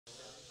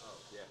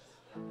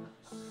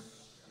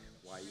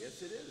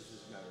Yes, it is, as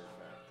a matter of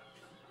fact.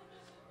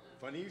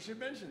 Funny you should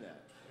mention that.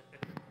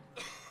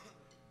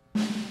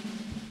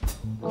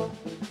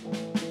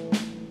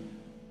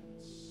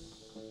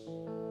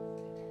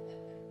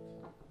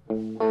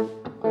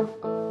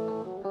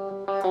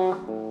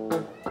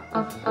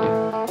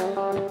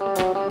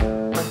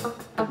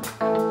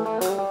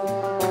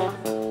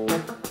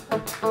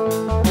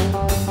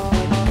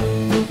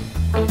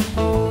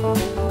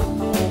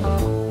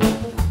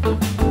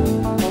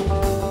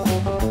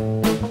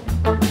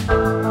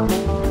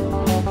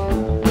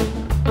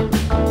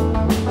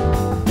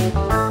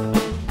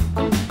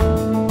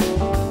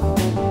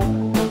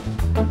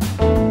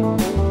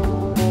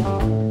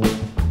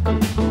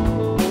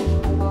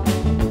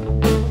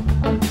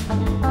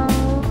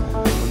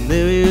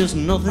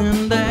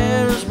 Nothing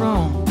that is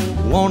wrong,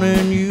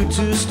 wanting you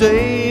to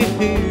stay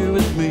here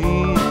with me.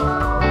 I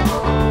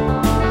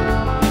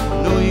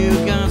know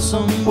you got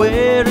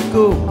somewhere to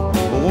go,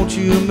 but won't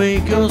you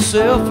make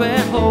yourself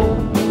at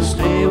home?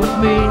 Stay with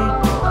me,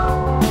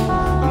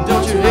 and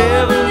don't you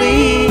ever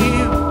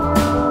leave.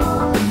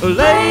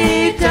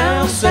 Lay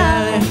down,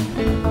 Sally,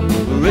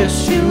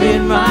 rest you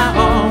in my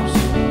arms.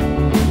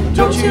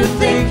 Don't you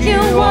think you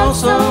want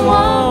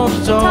someone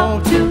to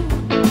talk to?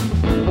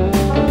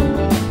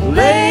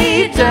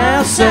 Lay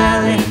down,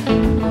 Sally,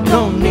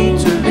 don't need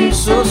to leave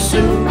so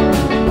soon.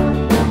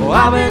 Oh,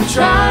 I've been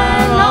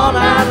trying all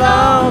night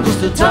long just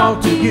to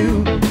talk to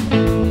you.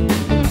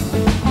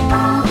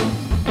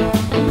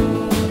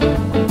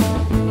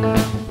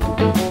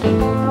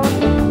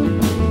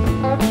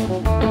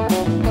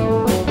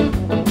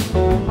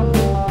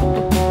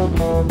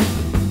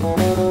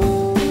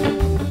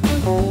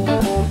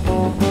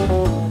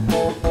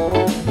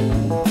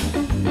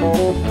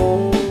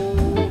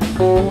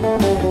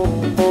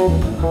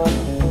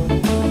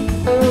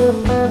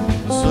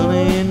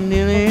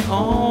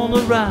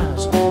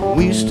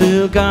 We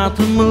still got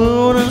the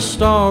moon and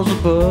stars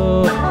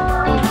above.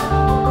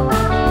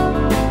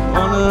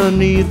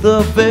 Underneath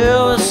the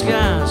velvet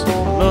skies,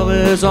 love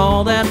is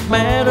all that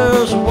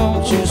matters.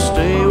 Won't you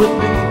stay with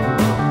me?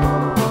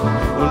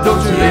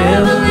 Don't you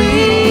ever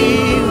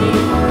leave.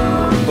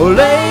 Oh,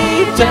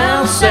 lay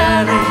down,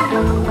 Sally,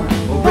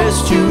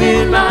 rest you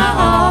in my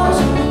arms.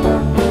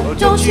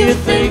 Don't you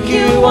think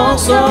you want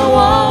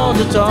someone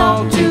to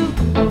talk to?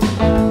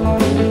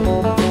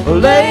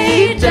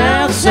 Lay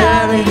down,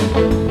 Sally,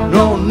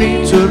 no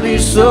need to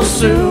leave so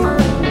soon.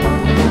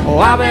 Oh,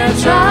 I've been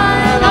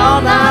trying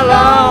all night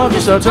long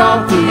just to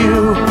talk to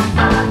you.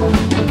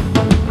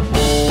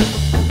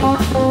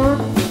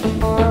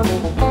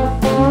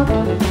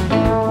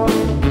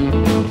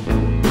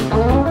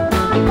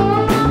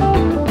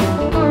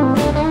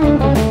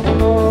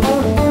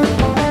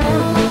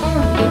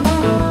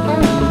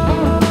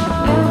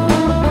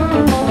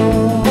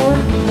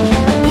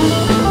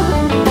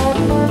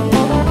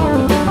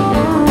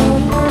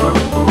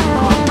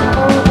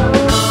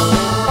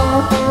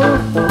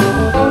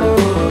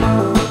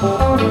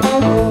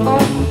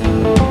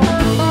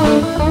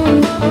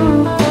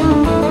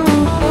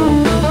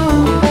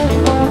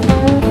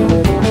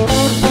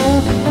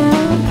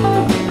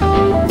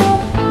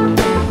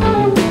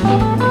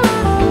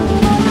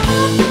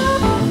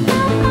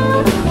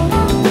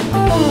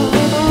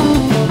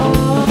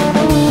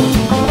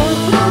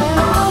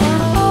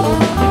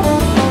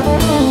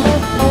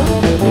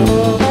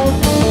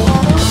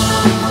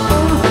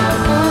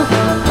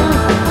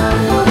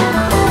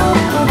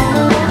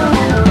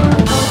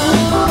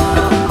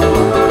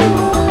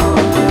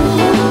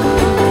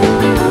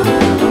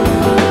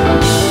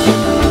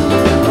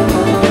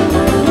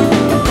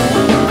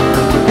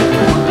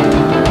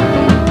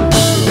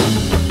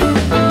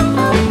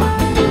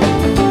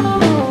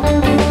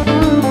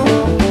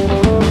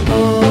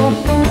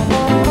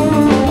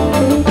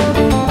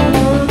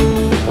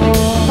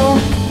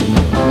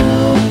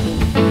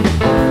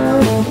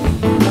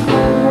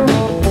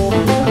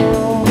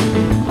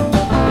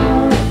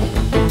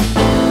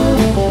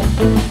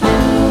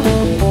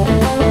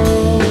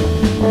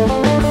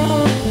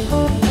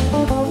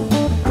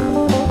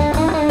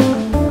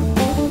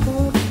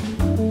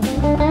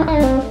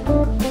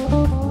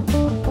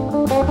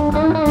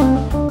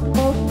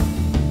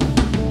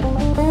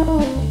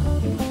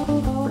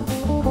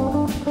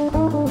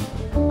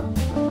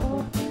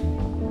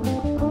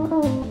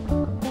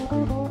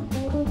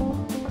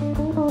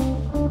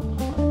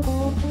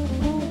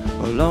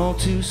 Long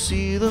to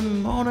see the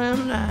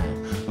morning light,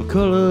 a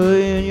color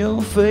in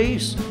your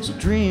face so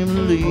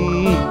dreamily.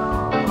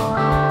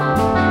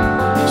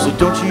 So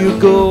don't you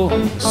go,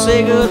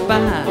 say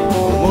goodbye.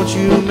 Won't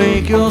you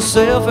make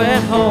yourself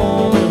at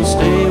home and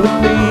stay with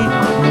me?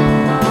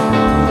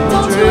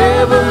 Don't you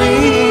ever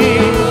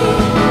leave.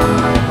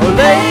 Oh,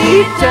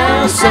 lay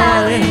down,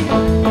 Sally,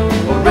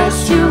 or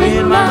rest you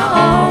in my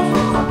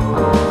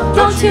arms.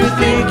 Don't you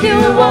think you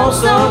want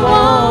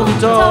someone to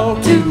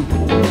talk to?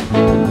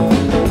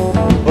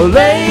 Oh,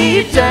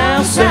 lay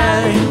down,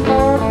 Sally,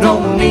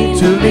 no need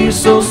to leave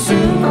so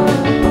soon.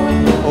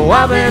 Oh,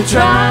 I've been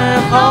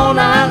trying all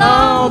night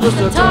long just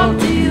to talk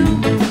to you.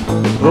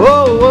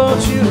 Oh,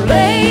 won't you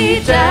lay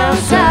lay down,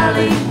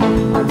 Sally,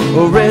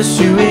 or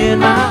rest you in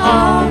my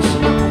arms.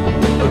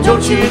 Or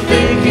don't you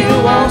think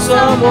you want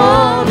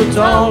someone to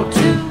talk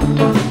to?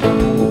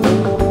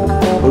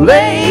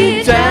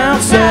 Lay down,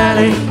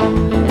 Sally,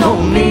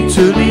 don't need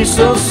to leave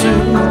so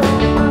soon.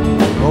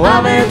 Oh,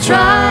 I've been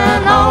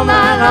trying all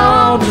night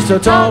long just to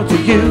talk to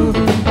you.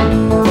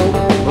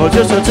 Oh,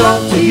 just to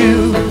talk to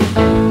you.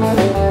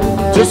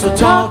 Just to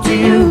talk to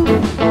you.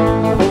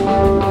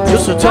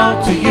 Just to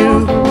talk to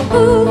you.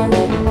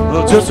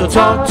 Oh, just to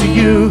talk to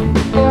you.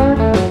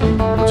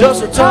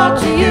 Just to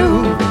talk to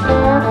you.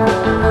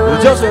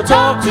 Just to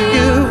talk to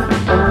you.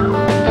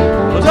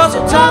 Just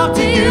to talk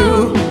to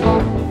you.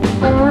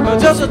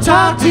 Just to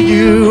talk to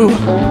you.